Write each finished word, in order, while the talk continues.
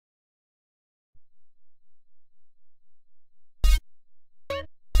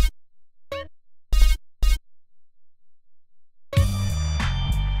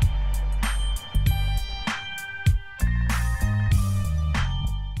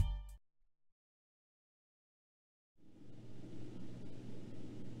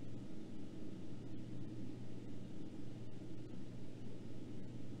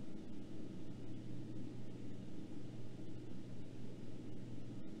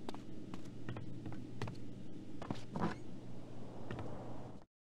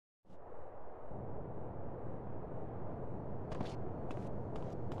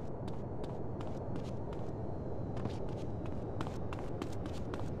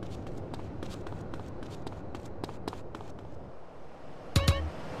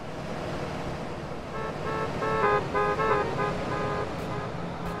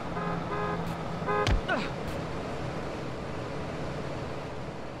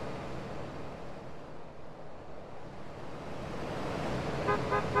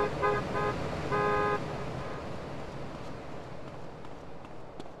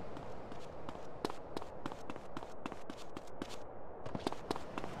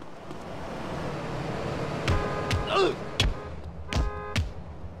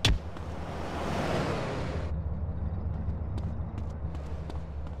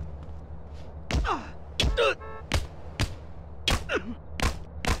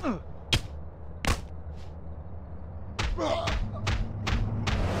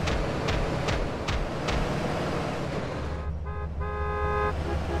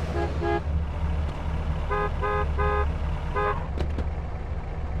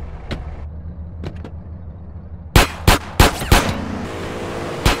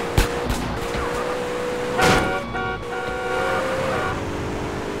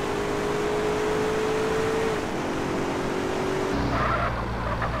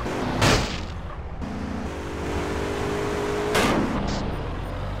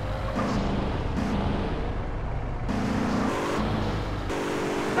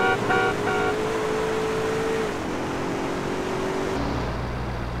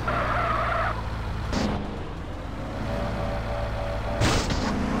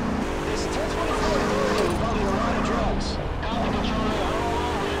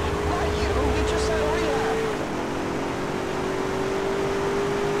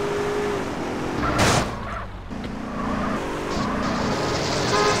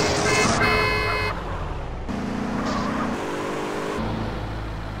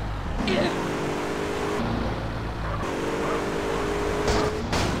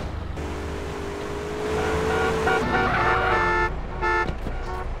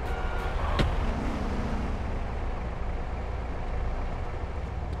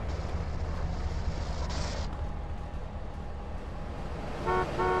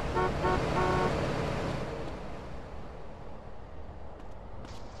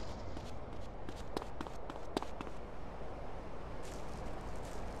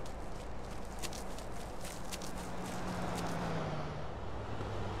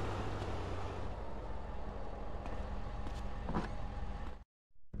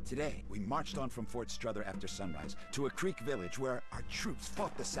Today, we marched on from Fort Strother after sunrise to a creek village where our troops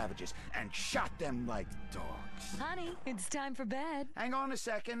fought the savages and shot them like dogs. Honey, it's time for bed. Hang on a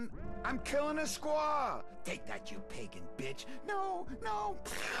second. I'm killing a squaw! Take that, you pagan bitch! No, no!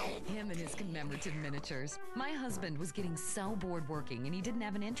 Him and his commemorative miniatures. My husband was getting so bored working and he didn't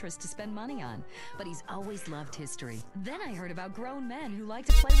have an interest to spend money on. But he's always loved history. Then I heard about grown men who like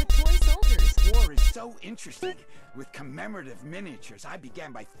to play with toy soldiers. War is so interesting. With commemorative miniatures, I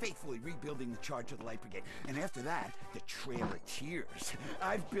began by faithfully rebuilding the charge of the Light Brigade. And after that, the Trail of Tears.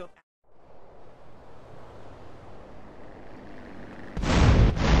 I've built...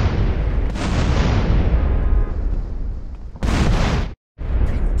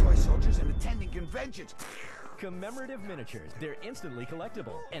 painting toy soldiers and attending conventions. Commemorative miniatures. They're instantly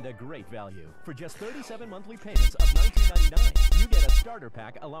collectible and a great value. For just 37 monthly payments of $19.99, you get a starter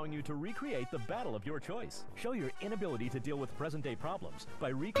pack allowing you to recreate the battle of your choice. Show your inability to deal with present-day problems by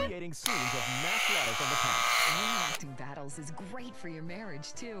recreating scenes of mass slaughter from the past. Reenacting battles is great for your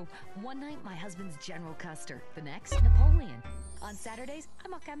marriage, too. One night, my husband's General Custer. The next, Napoleon. On Saturdays,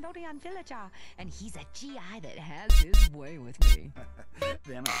 I'm a Cambodian villager, and he's a GI that has his way with me.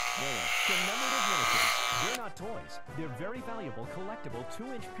 Then I'll kill her. Commemorative miniatures. They're not toys. They're very valuable, collectible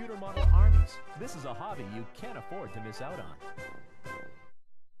 2-inch pewter model armies. This is a hobby you can't afford to miss out on.